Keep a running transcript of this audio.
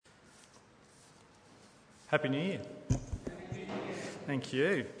Happy New Year. Thank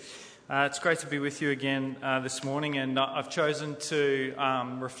you. It's great to be with you again this morning, and I've chosen to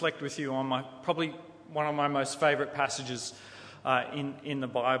reflect with you on probably one of my most favourite passages in the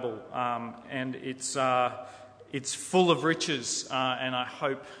Bible, and it's full of riches, and I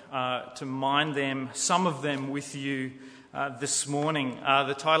hope to mine some of them with you this morning.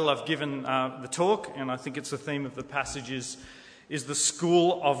 The title I've given the talk, and I think it's the theme of the passage, is the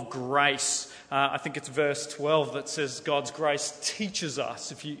School of Grace. I think it's verse 12 that says God's grace teaches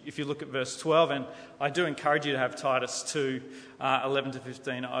us. If you look at verse 12, and I do encourage you to have Titus 2, 11 to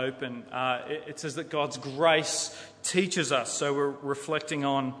 15 open, it says that God's grace teaches us. So we're reflecting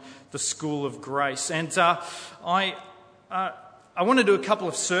on the School of Grace. And I want to do a couple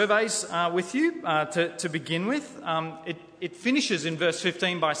of surveys with you to begin with. It finishes in verse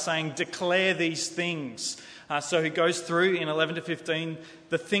 15 by saying, declare these things. So he goes through in 11 to 15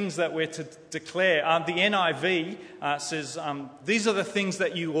 the things that we're to declare. The NIV says, these are the things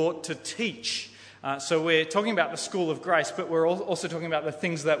that you ought to teach. So we're talking about the School of Grace, but we're also talking about the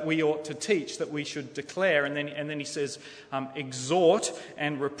things that we ought to teach, that we should declare. And then he says, exhort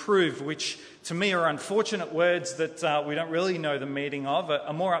and reprove, which to me are unfortunate words that we don't really know the meaning of.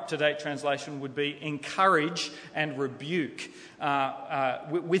 A more up-to-date translation would be encourage and rebuke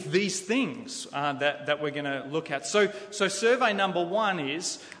with these things that we're going to look at. So survey number one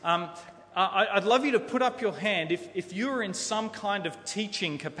is, I'd love you to put up your hand if you're in some kind of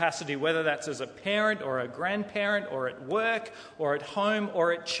teaching capacity, whether that's as a parent or a grandparent or at work or at home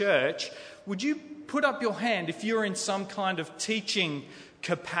or at church. Would you put up your hand if you're in some kind of teaching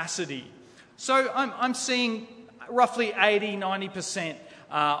capacity? So I'm seeing roughly 80-90%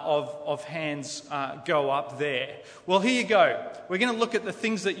 of hands go up there. Well, here you go. We're going to look at the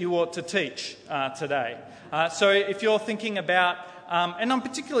things that you ought to teach today. So if you're thinking about, and I'm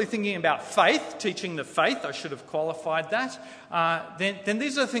particularly thinking about faith, teaching the faith, I should have qualified that, then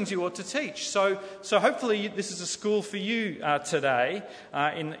these are the things you ought to teach. So hopefully this is a school for you today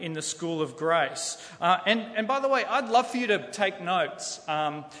in the School of Grace. And by the way, I'd love for you to take notes.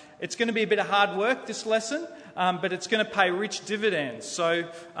 It's going to be a bit of hard work, this lesson, but it's going to pay rich dividends. So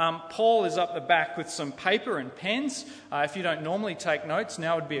Paul is up the back with some paper and pens. If you don't normally take notes,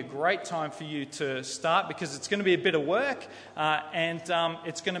 now would be a great time for you to start, because it's going to be a bit of work and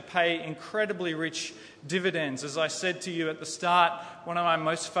it's going to pay incredibly rich dividends. As I said to you at the start, one of my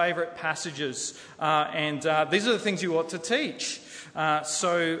most favourite passages, and these are the things you ought to teach.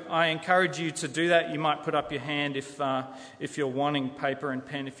 So I encourage you to do that. You might put up your hand if you're wanting paper and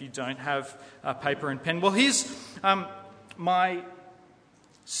pen, if you don't have paper and pen. Well, here's my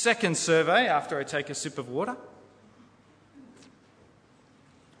second survey after I take a sip of water.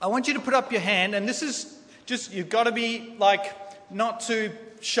 I want you to put up your hand, and this is just, you've got to be not too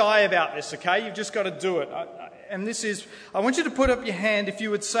shy about this, okay? You've just got to do it. And this is, I want you to put up your hand if you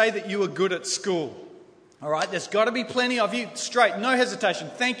would say that you were good at school. All right, there's got to be plenty of you. Straight, no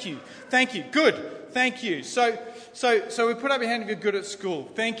hesitation. Thank you. Good. Thank you. So we put up your hand if you're good at school.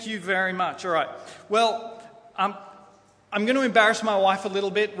 Thank you very much. All right. Well, I'm going to embarrass my wife a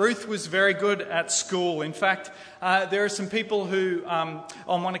little bit. Ruth was very good at school. In fact, there are some people who, on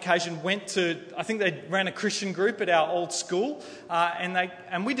one occasion, went to, I think they ran a Christian group at our old school,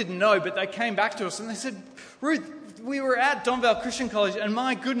 and we didn't know, but they came back to us and they said, Ruth, we were at Donvale Christian College, and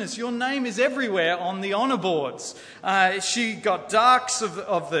my goodness, your name is everywhere on the honour boards. She got Darks of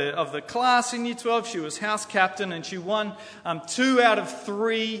the class in Year 12. She was house captain, and she won 2 out of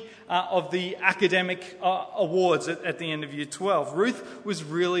 3 of the academic awards at the end of Year 12. Ruth was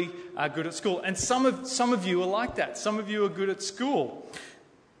really good at school, and some of you are like that. Some of you are good at school,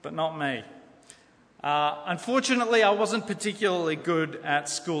 but not me. Unfortunately, I wasn't particularly good at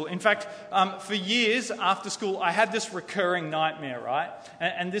school. In fact, for years after school, I had this recurring nightmare, right?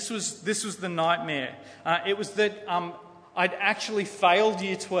 And this was the nightmare. It was that I'd actually failed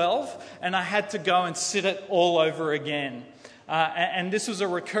Year 12, and I had to go and sit it all over again. And this was a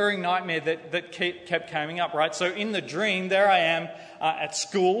recurring nightmare that kept coming up, right? So in the dream, there I am at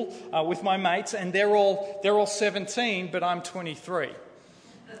school with my mates, and they're all 17, but I'm 23.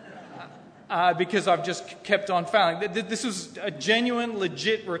 Because I've just kept on failing. This was a genuine,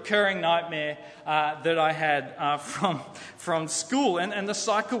 legit, recurring nightmare that I had from school. And the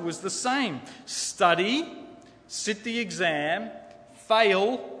cycle was the same. Study, sit the exam,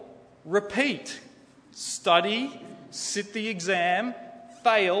 fail, repeat. Study, sit the exam,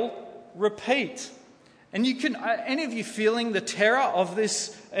 fail, repeat. And you can, any of you feeling the terror of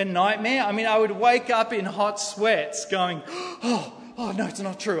this nightmare? I mean, I would wake up in hot sweats going, oh no, it's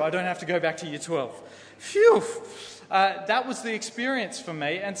not true. I don't have to go back to Year 12. Phew. that was the experience for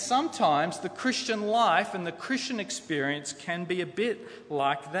me. And sometimes the Christian life and the Christian experience can be a bit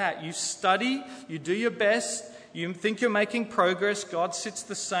like that. You study, you do your best, you think you're making progress, God sits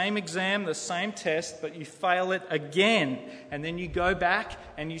the same exam, the same test, but you fail it again. And then you go back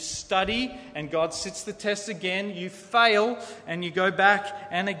and you study, and God sits the test again, you fail, and you go back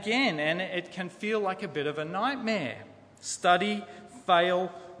and again. And it can feel like a bit of a nightmare. Study,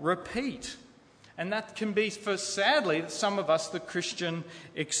 fail, repeat. And that can be, for sadly, some of us, the Christian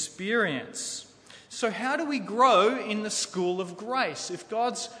experience. So how do we grow in the school of grace? If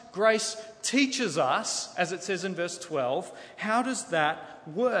God's grace teaches us, as it says in verse 12, how does that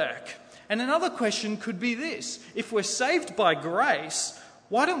work? And another question could be this: if we're saved by grace,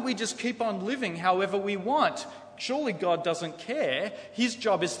 why don't we just keep on living however we want? Surely God doesn't care. His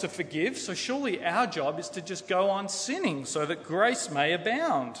job is to forgive, so surely our job is to just go on sinning so that grace may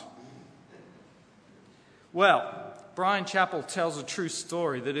abound. Well, Brian Chappell tells a true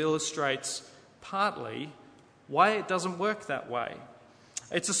story that illustrates partly why it doesn't work that way.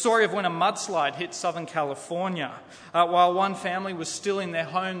 It's a story of when a mudslide hit Southern California. While one family was still in their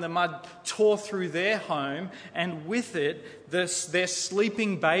home, the mud tore through their home, and with it, their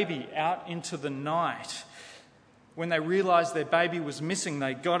sleeping baby out into the night. When they realised their baby was missing,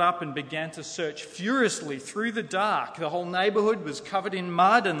 they got up and began to search furiously through the dark. The whole neighbourhood was covered in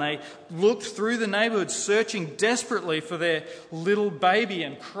mud, and they looked through the neighbourhood, searching desperately for their little baby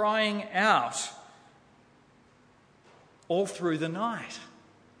and crying out all through the night.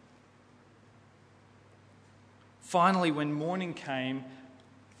 Finally, when morning came,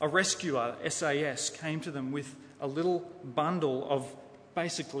 a rescuer, SAS, came to them with a little bundle of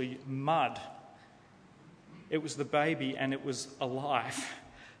basically mud. It was the baby, and it was alive.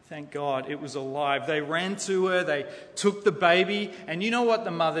 Thank God it was alive. They ran to her, they took the baby, and you know what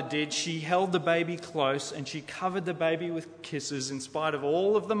the mother did? She held the baby close, and she covered the baby with kisses in spite of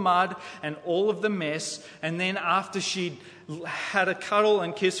all of the mud and all of the mess. And then after she'd had a cuddle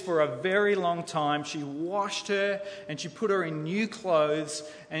and kiss for a very long time, she washed her and she put her in new clothes,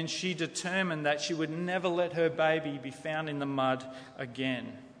 and she determined that she would never let her baby be found in the mud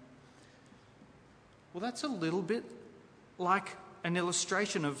again. Well, that's a little bit like an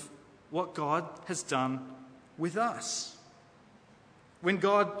illustration of what God has done with us. When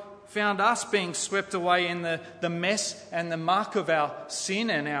God found us being swept away in the mess and the muck of our sin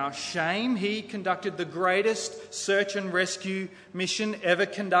and our shame, He conducted the greatest search and rescue mission ever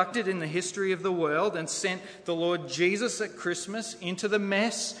conducted in the history of the world, and sent the Lord Jesus at Christmas into the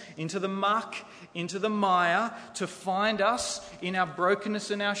mess, into the muck, into the mire, to find us in our brokenness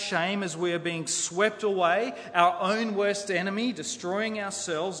and our shame as we are being swept away, our own worst enemy, destroying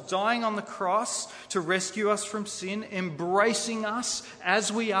ourselves, dying on the cross to rescue us from sin, embracing us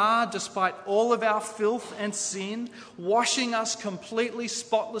as we are despite all of our filth and sin, washing us completely,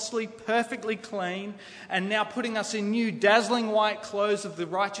 spotlessly, perfectly clean, and now putting us in new dazzling white clothes of the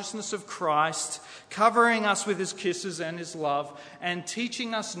righteousness of Christ, covering us with His kisses and His love, and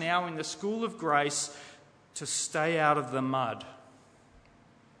teaching us now in the school of grace to stay out of the mud.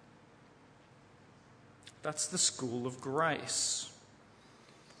 That's the school of grace.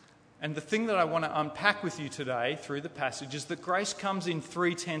 And the thing that I want to unpack with you today through the passage is that grace comes in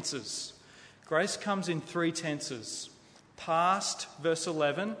three tenses. Grace comes in three tenses. Past, verse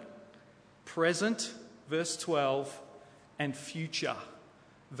 11, present, verse 12, and future,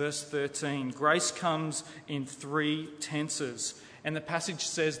 verse 13. Grace comes in three tenses. And the passage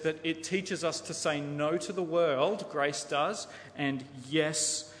says that it teaches us to say no to the world, grace does, and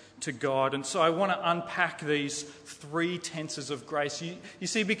yes to God. And so I want to unpack these three tenses of grace. You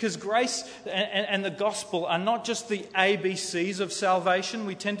see, because grace and the gospel are not just the ABCs of salvation.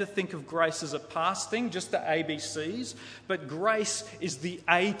 We tend to think of grace as a past thing, just the ABCs. But grace is the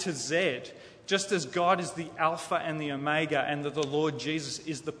A to Z. Just as God is the Alpha and the Omega, and that the Lord Jesus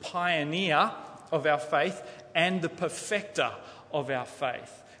is the pioneer of our faith and the perfecter of our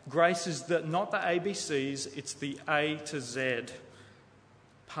faith. Grace is not the ABCs, it's the A to Z.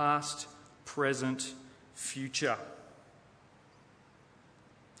 Past, present, future.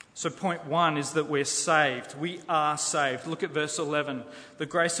 So point one is that we're saved. We are saved. Look at verse 11. The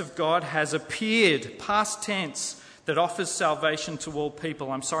grace of God has appeared, past tense, that offers salvation to all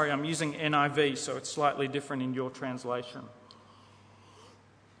people. I'm sorry, I'm using NIV, so it's slightly different in your translation.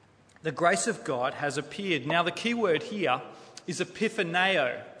 The grace of God has appeared. Now the key word here is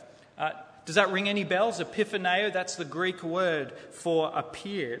epiphaneo. Does that ring any bells? Epiphaneo, that's the Greek word for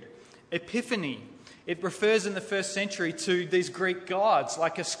appeared. Epiphany It refers in the first century to these Greek gods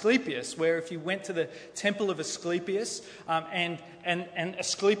like Asclepius, where if you went to the temple of Asclepius and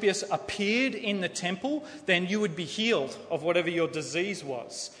Asclepius appeared in the temple, then you would be healed of whatever your disease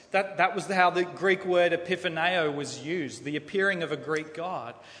was. That was how the Greek word epiphaneo was used, the appearing of a Greek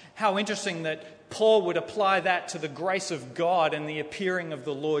god. How interesting that Paul would apply that to the grace of God and the appearing of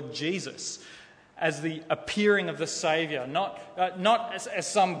the Lord Jesus as the appearing of the Saviour, not as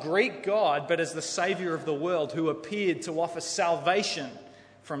some Greek god, but as the Saviour of the world who appeared to offer salvation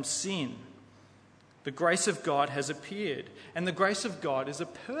from sin. The grace of God has appeared, and the grace of God is a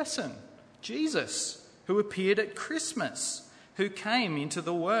person, Jesus, who appeared at Christmas, who came into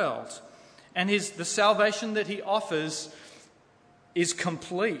the world. And the salvation that he offers is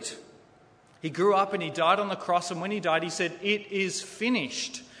complete. He grew up and he died on the cross, and when he died, he said, "It is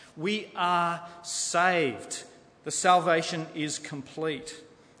finished." We are saved. The salvation is complete.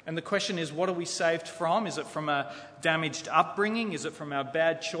 And the question is, what are we saved from? Is it from a damaged upbringing? Is it from our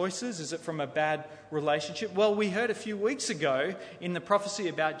bad choices? Is it from a bad relationship? Well, we heard a few weeks ago in the prophecy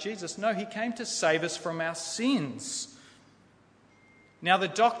about Jesus, no, he came to save us from our sins. Now, the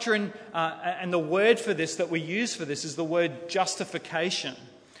doctrine and the word for this that we use for this is the word justification.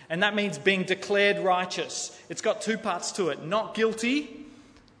 And that means being declared righteous. It's got two parts to it. Not guilty,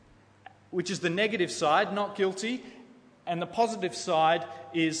 which is the negative side, not guilty. And the positive side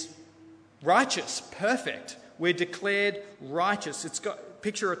is righteous, perfect. We're declared righteous.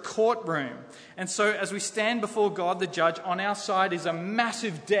 Picture a courtroom. And so as we stand before God the judge, on our side is a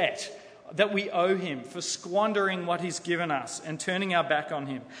massive debt that we owe him for squandering what he's given us and turning our back on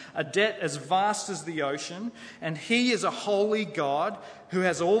him. A debt as vast as the ocean. And he is a holy God who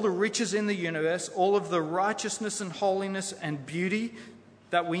has all the riches in the universe, all of the righteousness and holiness and beauty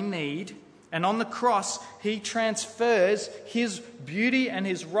that we need. And on the cross, he transfers his beauty and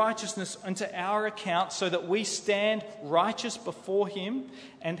his righteousness into our account so that we stand righteous before him.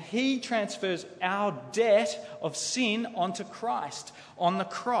 And he transfers our debt of sin onto Christ on the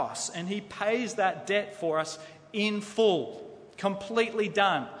cross. And he pays that debt for us in full, completely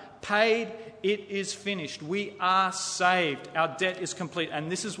done, paid. It is finished. We are saved. Our debt is complete. And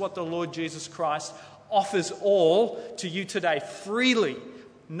this is what the Lord Jesus Christ offers all to you today, freely.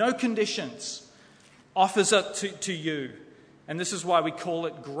 No conditions, offers it to you. And this is why we call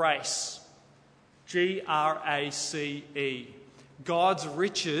it grace. Grace. God's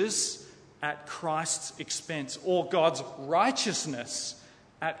riches at Christ's expense, or God's righteousness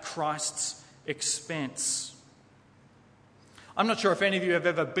at Christ's expense. I'm not sure if any of you have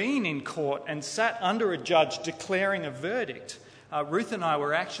ever been in court and sat under a judge declaring a verdict. Ruth and I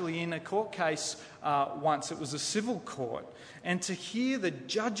were actually in a court case once. It was a civil court. And to hear the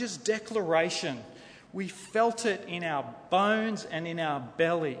judge's declaration, we felt it in our bones and in our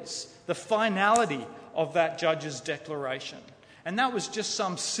bellies, the finality of that judge's declaration. And that was just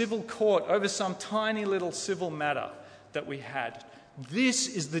some civil court over some tiny little civil matter that we had. This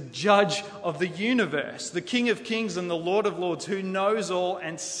is the judge of the universe, the King of Kings and the Lord of Lords, who knows all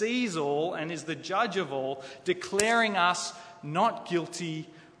and sees all and is the judge of all, declaring us not guilty,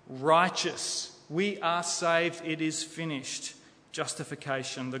 righteous. We are saved. It is finished.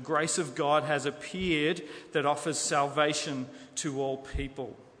 Justification. The grace of God has appeared that offers salvation to all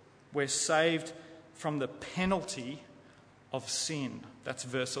people. We're saved from the penalty of sin. That's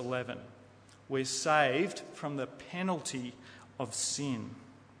verse 11. We're saved from the penalty of sin.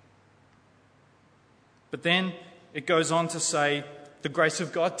 But then it goes on to say the grace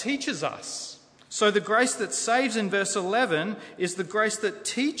of God teaches us. So the grace that saves in verse 11 is the grace that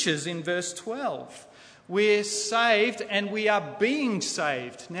teaches in verse 12. We're saved and we are being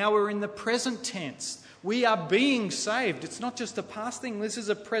saved. Now we're in the present tense. We are being saved. It's not just a past thing. This is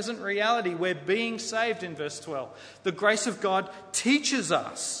a present reality. We're being saved in verse 12. The grace of God teaches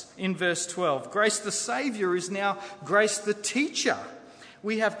us in verse 12. Grace the Saviour is now grace the teacher.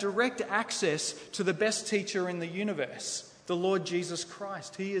 We have direct access to the best teacher in the universe, the Lord Jesus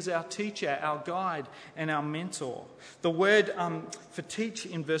Christ. He is our teacher, our guide, and our mentor. The word for teach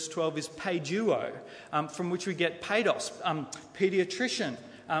in verse 12 is paiduo, from which we get paidos, pediatrician,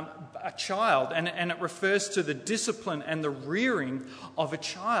 a child. And it refers to the discipline and the rearing of a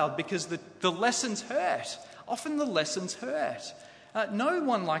child because the lessons hurt. Often the lessons hurt. No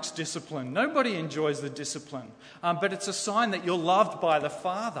one likes discipline. Nobody enjoys the discipline. But it's a sign that you're loved by the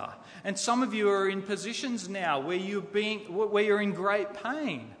Father. And some of you are in positions now where you're in great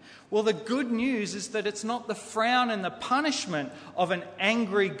pain. Well, the good news is that it's not the frown and the punishment of an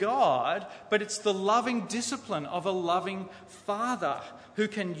angry God, but it's the loving discipline of a loving Father who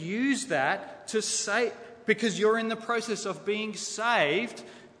can use that to say, because you're in the process of being saved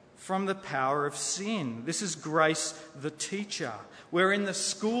from the power of sin. This is grace the teacher. We're in the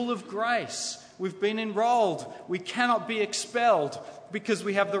school of grace. We've been enrolled. We cannot be expelled because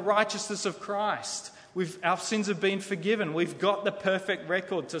we have the righteousness of Christ. Our sins have been forgiven. We've got the perfect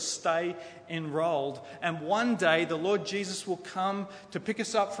record to stay enrolled. And one day the Lord Jesus will come to pick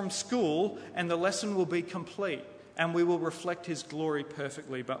us up from school and the lesson will be complete. And we will reflect his glory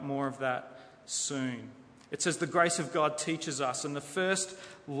perfectly, but more of that soon. It says the grace of God teaches us. And the first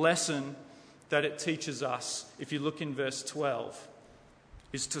lesson that it teaches us, if you look in verse 12,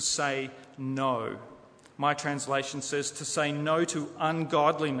 is to say no. My translation says to say no to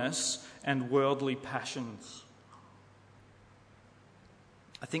ungodliness and worldly passions.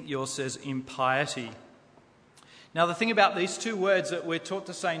 I think yours says impiety. Now, the thing about these two words that we're taught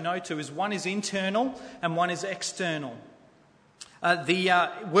to say no to is one is internal and one is external. The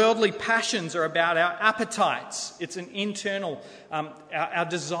worldly passions are about our appetites. It's an internal, our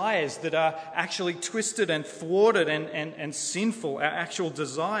desires that are actually twisted and thwarted and sinful, our actual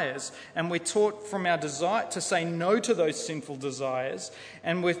desires. And we're taught from our desire to say no to those sinful desires.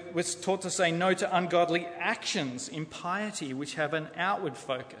 And we're taught to say no to ungodly actions, impiety, which have an outward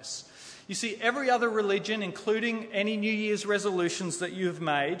focus. You see, every other religion, including any New Year's resolutions that you've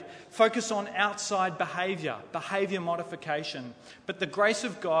made, focus on outside behaviour modification. But the grace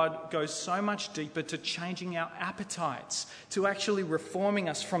of God goes so much deeper to changing our appetites, to actually reforming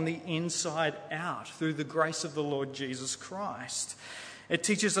us from the inside out through the grace of the Lord Jesus Christ. It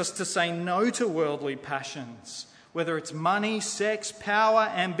teaches us to say no to worldly passions. Whether it's money, sex, power,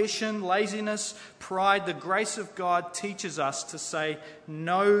 ambition, laziness, pride, the grace of God teaches us to say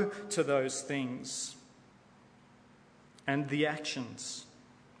no to those things. And the actions.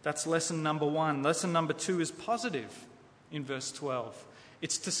 That's lesson number 1. Lesson number 2 is positive in verse 12.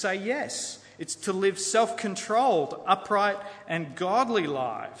 It's to say yes. It's to live self-controlled, upright, and godly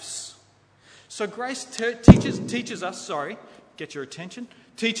lives. So grace teaches us, get your attention,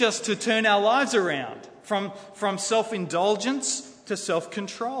 teach us to turn our lives around from self-indulgence to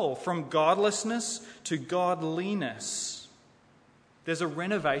self-control, from godlessness to godliness. There's a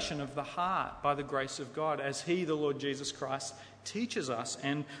renovation of the heart by the grace of God as he, the Lord Jesus Christ, teaches us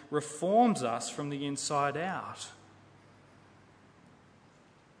and reforms us from the inside out.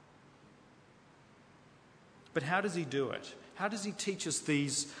 But how does he do it? How does he teach us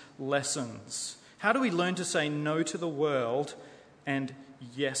these lessons? How do we learn to say no to the world and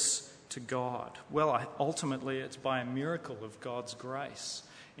yes to God? Well, ultimately it's by a miracle of God's grace.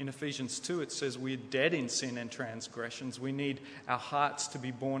 In Ephesians 2 it says we're dead in sin and transgressions. We need our hearts to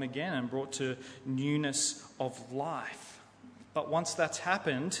be born again and brought to newness of life. But once that's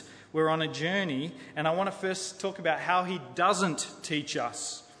happened, we're on a journey, and I want to first talk about how he doesn't teach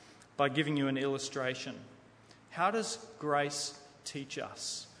us by giving you an illustration. How does grace teach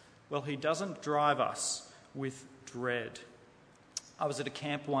us? Well, he doesn't drive us with dread. I was at a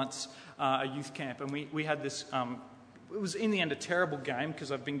camp once, a youth camp, and we had this, it was in the end a terrible game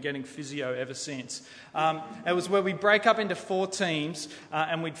because I've been getting physio ever since. It was where we break up into 4 teams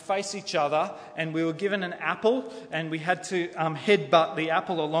and we'd face each other, and we were given an apple and we had to headbutt the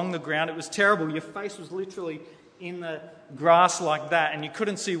apple along the ground. It was terrible. Your face was literally in the grass like that, and you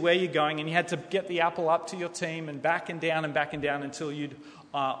couldn't see where you're going, and you had to get the apple up to your team and back and down until you'd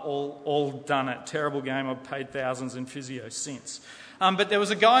all done it. Terrible game. I've paid thousands in physio since. But there was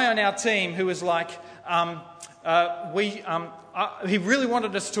a guy on our team who was like, he really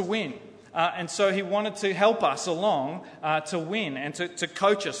wanted us to win. And so he wanted to help us along to win and to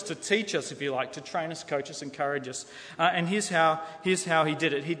coach us, to teach us, if you like, to train us, coach us, encourage us. And here's how he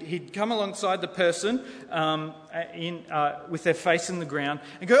did it. He'd come alongside the person with their face in the ground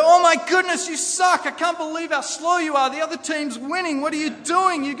and go, "Oh my goodness, you suck. I can't believe how slow you are. The other team's winning. What are you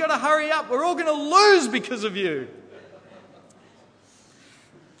doing? You've got to hurry up. We're all going to lose because of you."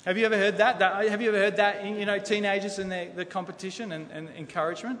 Have you ever heard that? Have you ever heard that in, teenagers in the competition and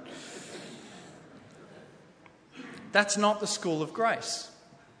encouragement? That's not the school of grace.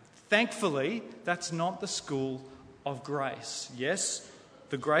 Thankfully, that's not the school of grace. Yes,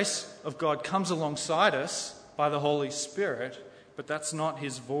 the grace of God comes alongside us by the Holy Spirit, but that's not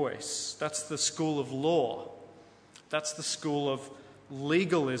his voice. That's the school of law. That's the school of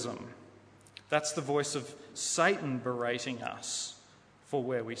legalism. That's the voice of Satan berating us for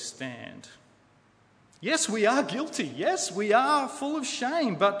where we stand. Yes, we are guilty. Yes, we are full of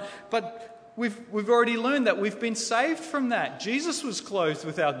shame, but we've already learned that we've been saved from that. Jesus was clothed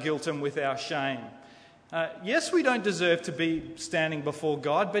with our guilt and with our shame. Yes, we don't deserve to be standing before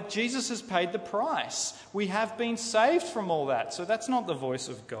God, but Jesus has paid the price. We have been saved from all that, so that's not the voice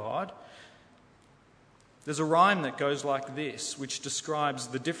of God. There's a rhyme that goes like this, which describes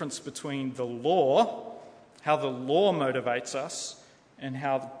the difference between the law, how the law motivates us, and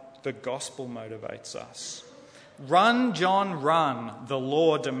how the gospel motivates us. Run, John, run, the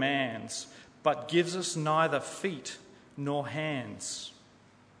law demands, but gives us neither feet nor hands.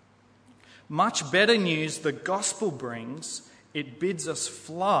 Much better news the gospel brings. It bids us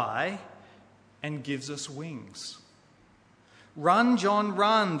fly and gives us wings. Run, John,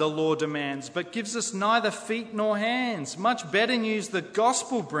 run, the law demands, but gives us neither feet nor hands. Much better news the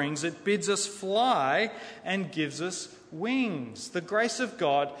gospel brings. It bids us fly and gives us wings. The grace of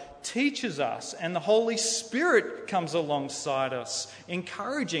God teaches us, and the Holy Spirit comes alongside us,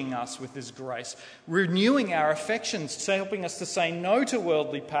 encouraging us with His grace, renewing our affections, helping us to say no to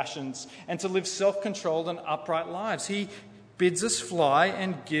worldly passions and to live self-controlled and upright lives. He bids us fly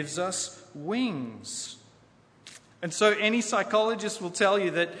and gives us wings. And so any psychologist will tell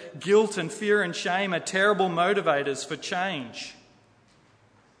you that guilt and fear and shame are terrible motivators for change.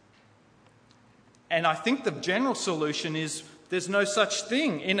 And I think the general solution is there's no such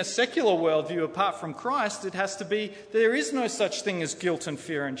thing. In a secular worldview, apart from Christ, it has to be there is no such thing as guilt and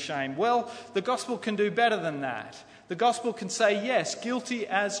fear and shame. Well, the gospel can do better than that. The gospel can say, yes, guilty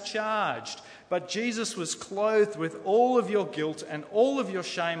as charged. But Jesus was clothed with all of your guilt and all of your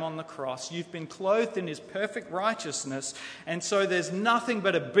shame on the cross. You've been clothed in His perfect righteousness. And so there's nothing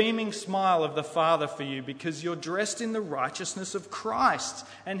but a beaming smile of the Father for you because you're dressed in the righteousness of Christ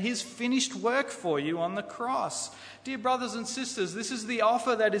and His finished work for you on the cross. Dear brothers and sisters, this is the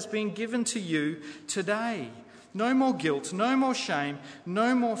offer that is being given to you today. No more guilt, no more shame,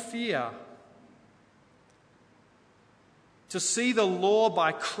 no more fear. To see the law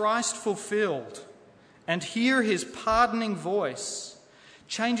by Christ fulfilled and hear His pardoning voice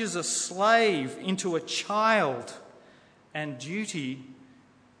changes a slave into a child and duty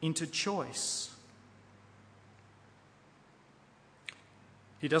into choice.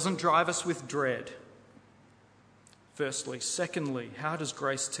 He doesn't drive us with dread, firstly. Secondly, how does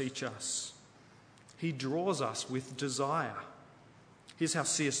grace teach us? He draws us with desire. Here's how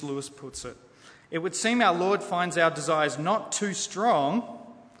C.S. Lewis puts it. It would seem our Lord finds our desires not too strong,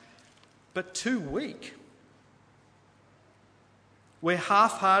 but too weak. We're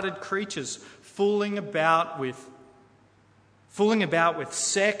half-hearted creatures fooling about with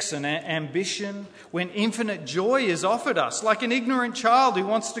sex and ambition when infinite joy is offered us, like an ignorant child who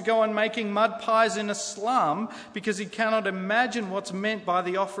wants to go on making mud pies in a slum because he cannot imagine what's meant by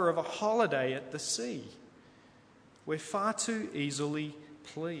the offer of a holiday at the sea. We're far too easily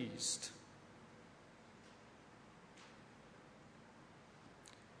pleased.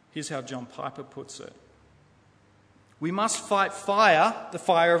 Here's how John Piper puts it. We must fight fire, the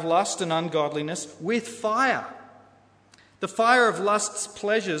fire of lust and ungodliness, with fire. The fire of lust's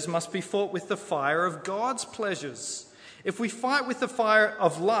pleasures must be fought with the fire of God's pleasures. If we fight with the fire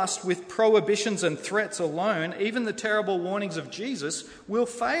of lust with prohibitions and threats alone, even the terrible warnings of Jesus will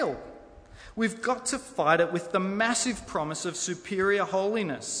fail. We've got to fight it with the massive promise of superior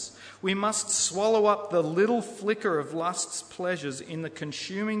holiness. We must swallow up the little flicker of lust's pleasures in the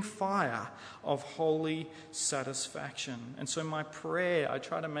consuming fire of holy satisfaction. And so my prayer, I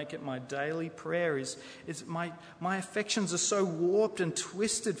try to make it my daily prayer, is my affections are so warped and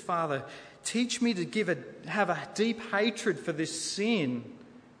twisted, Father. Teach me to have a deep hatred for this sin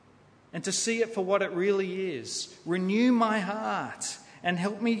and to see it for what it really is. Renew my heart. And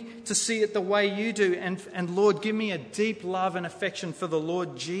help me to see it the way you do. And Lord, give me a deep love and affection for the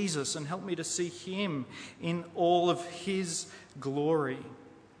Lord Jesus and help me to see Him in all of His glory.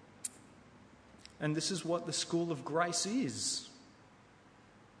 And this is what the school of grace is.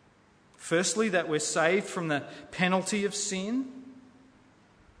 Firstly, that we're saved from the penalty of sin.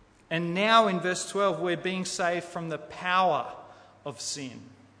 And now in verse 12, we're being saved from the power of sin.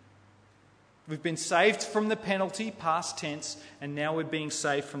 We've been saved from the penalty, past tense, and now we're being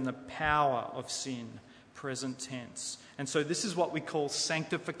saved from the power of sin, present tense. And so this is what we call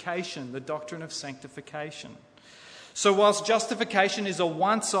sanctification, the doctrine of sanctification. So whilst justification is a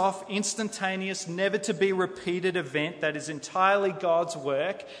once-off, instantaneous, never-to-be-repeated event that is entirely God's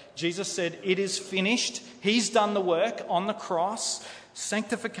work, Jesus said, it is finished. He's done the work on the cross.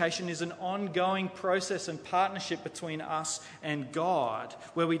 Sanctification is an ongoing process and partnership between us and God,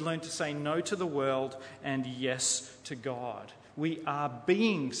 where we learn to say no to the world and yes to God. We are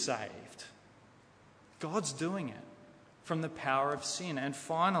being saved. God's doing it from the power of sin. And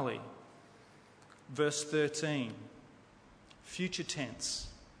finally, verse 13, future tense.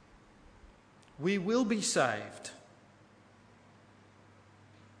 We will be saved.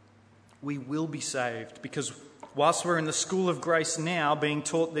 We will be saved because whilst we're in the school of grace now being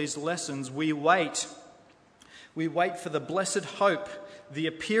taught these lessons, we wait We wait for the blessed hope, the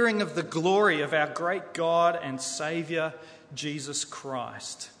appearing of the glory of our great God and Saviour, Jesus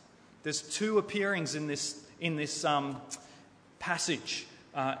Christ. There's two appearings in this passage.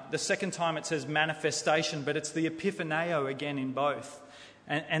 The second time it says manifestation, but it's the epiphaneo again in both.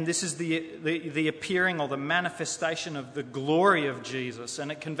 And this is the appearing or the manifestation of the glory of Jesus. And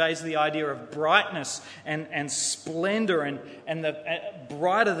it conveys the idea of brightness and splendour and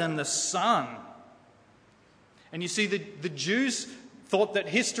brighter than the sun. And you see, the Jews thought that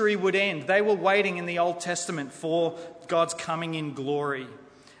history would end. They were waiting in the Old Testament for God's coming in glory.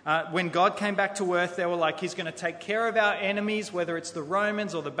 When God came back to earth, they were like, He's going to take care of our enemies, whether it's the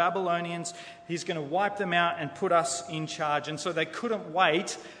Romans or the Babylonians. He's going to wipe them out and put us in charge. And so they couldn't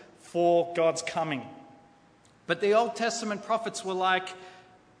wait for God's coming. But the Old Testament prophets were like,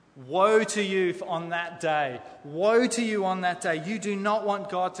 woe to you on that day. Woe to you on that day. You do not want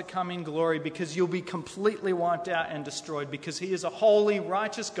God to come in glory because you'll be completely wiped out and destroyed, because He is a holy,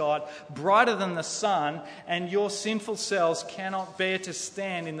 righteous God, brighter than the sun, and your sinful selves cannot bear to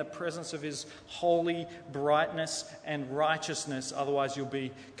stand in the presence of His holy brightness and righteousness. Otherwise you'll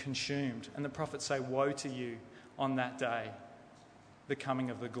be consumed. And the prophets say, woe to you on that day, the coming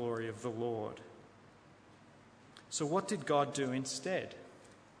of the glory of the Lord. So what did God do instead?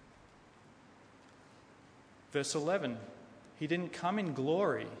 Verse 11, He didn't come in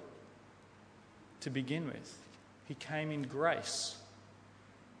glory to begin with. He came in grace.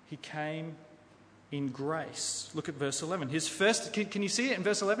 He came in grace. Look at verse 11. Can you see it in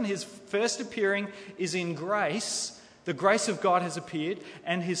verse 11? His first appearing is in grace. The grace of God has appeared,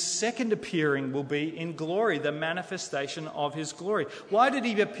 and His second appearing will be in glory, the manifestation of His glory. Why did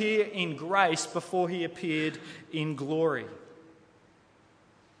He appear in grace before He appeared in glory?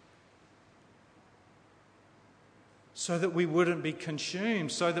 So that we wouldn't be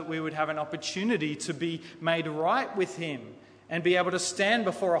consumed, so that we would have an opportunity to be made right with Him and be able to stand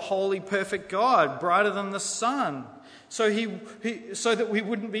before a holy, perfect God, brighter than the sun, so that we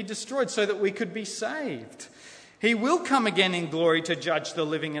wouldn't be destroyed, so that we could be saved. He will come again in glory to judge the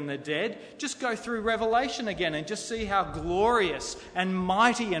living and the dead. Just go through Revelation again and just see how glorious and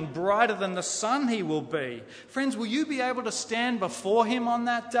mighty and brighter than the sun He will be. Friends, will you be able to stand before Him on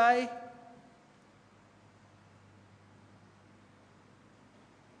that day?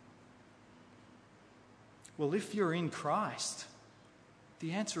 Well, if you're in Christ,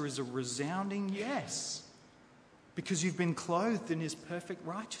 the answer is a resounding yes, because you've been clothed in His perfect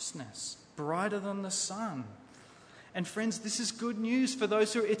righteousness, brighter than the sun. And friends, this is good news for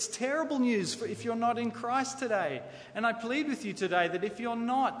those it's terrible news if you're not in Christ today. And I plead with you today that if you're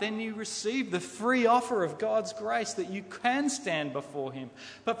not, then you receive the free offer of God's grace that you can stand before Him.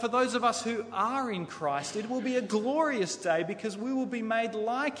 But for those of us who are in Christ, it will be a glorious day, because we will be made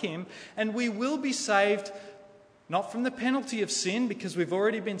like Him, and we will be saved not from the penalty of sin, because we've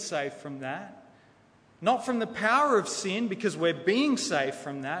already been saved from that. Not from the power of sin, because we're being saved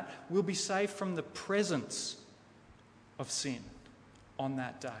from that. We'll be saved from the presence of sin on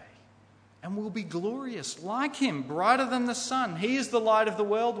that day. And we'll be glorious like Him, brighter than the sun. He is the light of the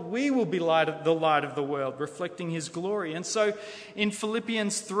world. We will be the light of the world, reflecting His glory. And so in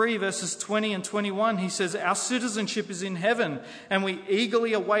Philippians 3 verses 20 and 21, he says, our citizenship is in heaven, and we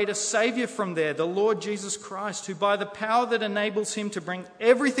eagerly await a Saviour from there, the Lord Jesus Christ, who by the power that enables Him to bring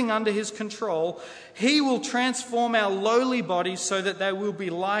everything under His control, He will transform our lowly bodies so that they will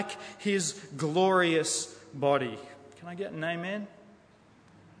be like His glorious body. Can I get an amen?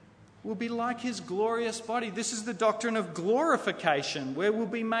 We'll be like His glorious body. This is the doctrine of glorification, where we'll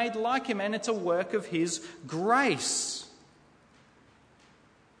be made like Him, and it's a work of His grace.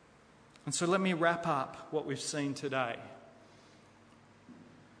 And so let me wrap up what we've seen today.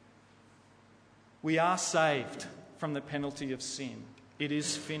 We are saved from the penalty of sin. It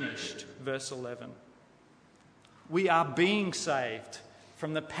is finished, verse 11. We are being saved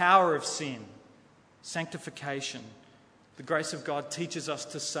from the power of sin, sanctification. The grace of God teaches us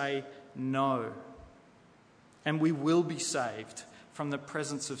to say no. And we will be saved from the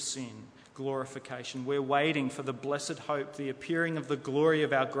presence of sin, glorification. We're waiting for the blessed hope, the appearing of the glory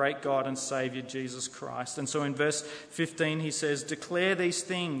of our great God and Saviour, Jesus Christ. And so in verse 15 he says, declare these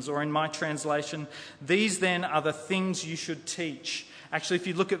things, or in my translation, these then are the things you should teach. Actually, if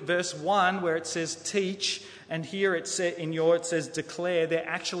you look at verse 1 where it says teach, and here it says declare, they're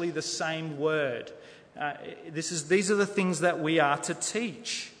actually the same word. These are the things that we are to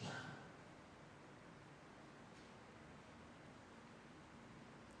teach.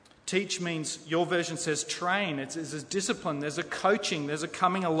 Teach means, your version says train. It's a discipline. There's a coaching. There's a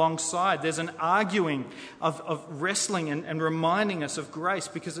coming alongside. There's an arguing of wrestling and reminding us of grace,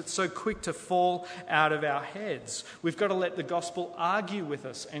 because it's so quick to fall out of our heads. We've got to let the gospel argue with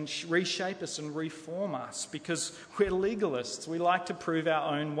us and reshape us and reform us, because we're legalists. We like to prove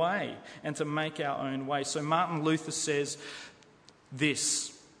our own way and to make our own way. So Martin Luther says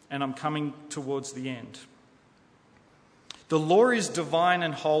this, and I'm coming towards the end. The law is divine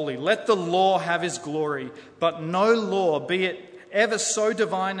and holy. Let the law have his glory, but no law, be it ever so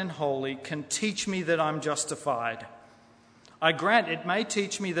divine and holy, can teach me that I'm justified. I grant it may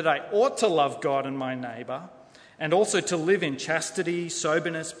teach me that I ought to love God and my neighbour, and also to live in chastity,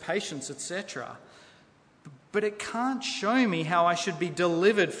 soberness, patience, etc. But it can't show me how I should be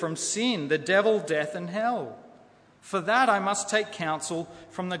delivered from sin, the devil, death, and hell. For that I must take counsel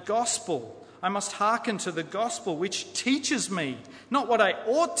from the gospel. I must hearken to the gospel, which teaches me not what I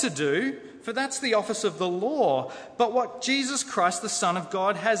ought to do, for that's the office of the law, but what Jesus Christ, the Son of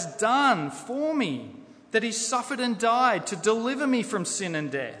God, has done for me, that he suffered and died to deliver me from sin and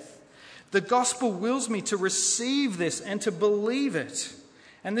death. The gospel wills me to receive this and to believe it.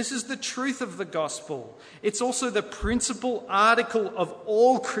 And this is the truth of the gospel. It's also the principal article of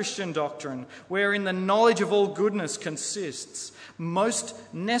all Christian doctrine, wherein the knowledge of all goodness consists. Most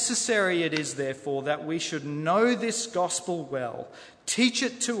necessary it is, therefore, that we should know this gospel well, teach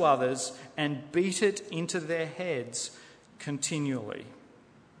it to others, and beat it into their heads continually.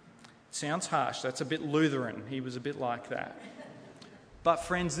 Sounds harsh. That's a bit Lutheran. He was a bit like that. But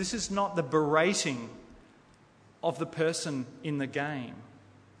friends, this is not the berating of the person in the game.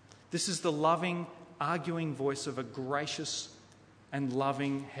 This is the loving, arguing voice of a gracious and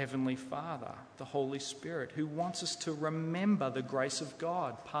loving Heavenly Father, the Holy Spirit, who wants us to remember the grace of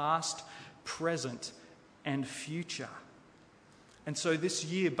God, past, present, and future. And so this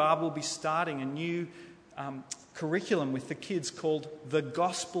year, Barb will be starting a new curriculum with the kids called The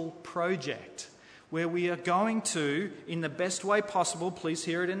Gospel Project, where we are going to, in the best way possible, please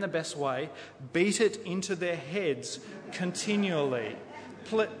hear it in the best way, beat it into their heads continually.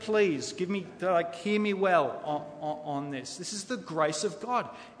 Please hear me well on this. This is the grace of God.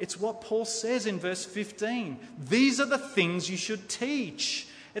 It's what Paul says in verse 15. These are the things you should teach.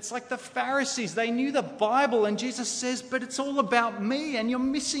 It's like the Pharisees. They knew the Bible, and Jesus says, but it's all about me, and you're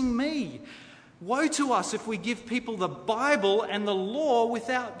missing me. Woe to us if we give people the Bible and the law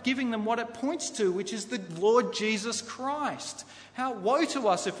without giving them what it points to, which is the Lord Jesus Christ. Woe to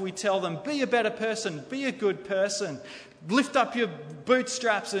us if we tell them, be a better person, be a good person, lift up your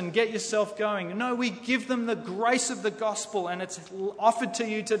bootstraps and get yourself going. No, we give them the grace of the gospel, and it's offered to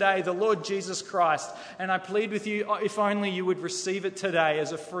you today, the Lord Jesus Christ. And I plead with you, if only you would receive it today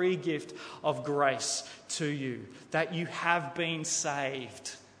as a free gift of grace to you, that you have been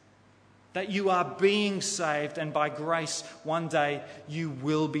saved, that you are being saved, and by grace one day you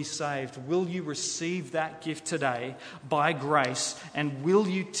will be saved. Will you receive that gift today by grace, and will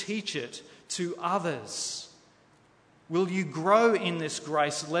you teach it to others? Will you grow in this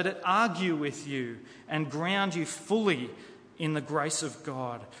grace? Let it argue with you and ground you fully in the grace of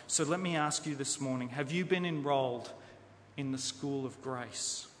God. So let me ask you this morning, have you been enrolled in the school of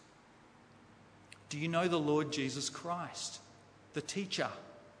grace? Do you know the Lord Jesus Christ, the teacher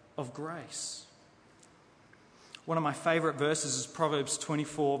of grace? One of my favourite verses is Proverbs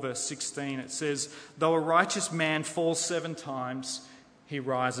 24, verse 16. It says, though a righteous man falls 7 times, he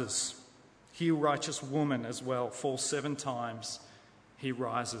rises. He, a righteous woman as well, falls 7 times, he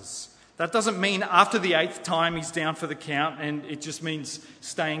rises. That doesn't mean after the 8th time he's down for the count, and it just means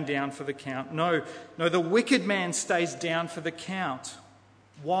staying down for the count. No, the wicked man stays down for the count.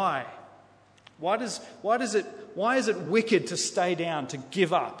 Why? Why is it wicked to stay down, to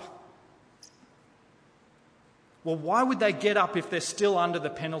give up? Well, why would they get up if they're still under the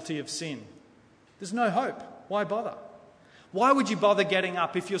penalty of sin? There's no hope. Why bother? Why would you bother getting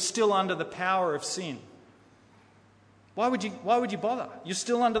up if you're still under the power of sin? Why would you bother? You're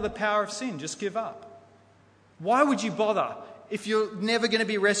still under the power of sin. Just give up. Why would you bother if you're never going to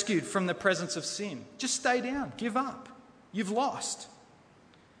be rescued from the presence of sin? Just stay down. Give up. You've lost.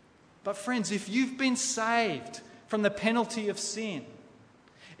 But friends, if you've been saved from the penalty of sin,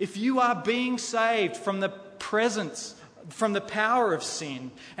 if you are being saved from the presence, from the power of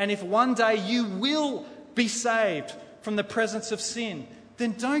sin, and if one day you will be saved from the presence of sin,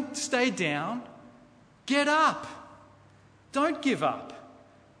 then don't stay down. Get up. Don't give up.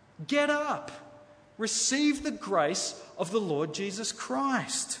 Get up. Receive the grace of the Lord Jesus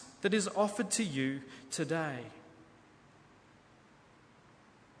Christ that is offered to you today.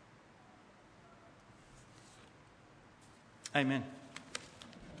 Amen.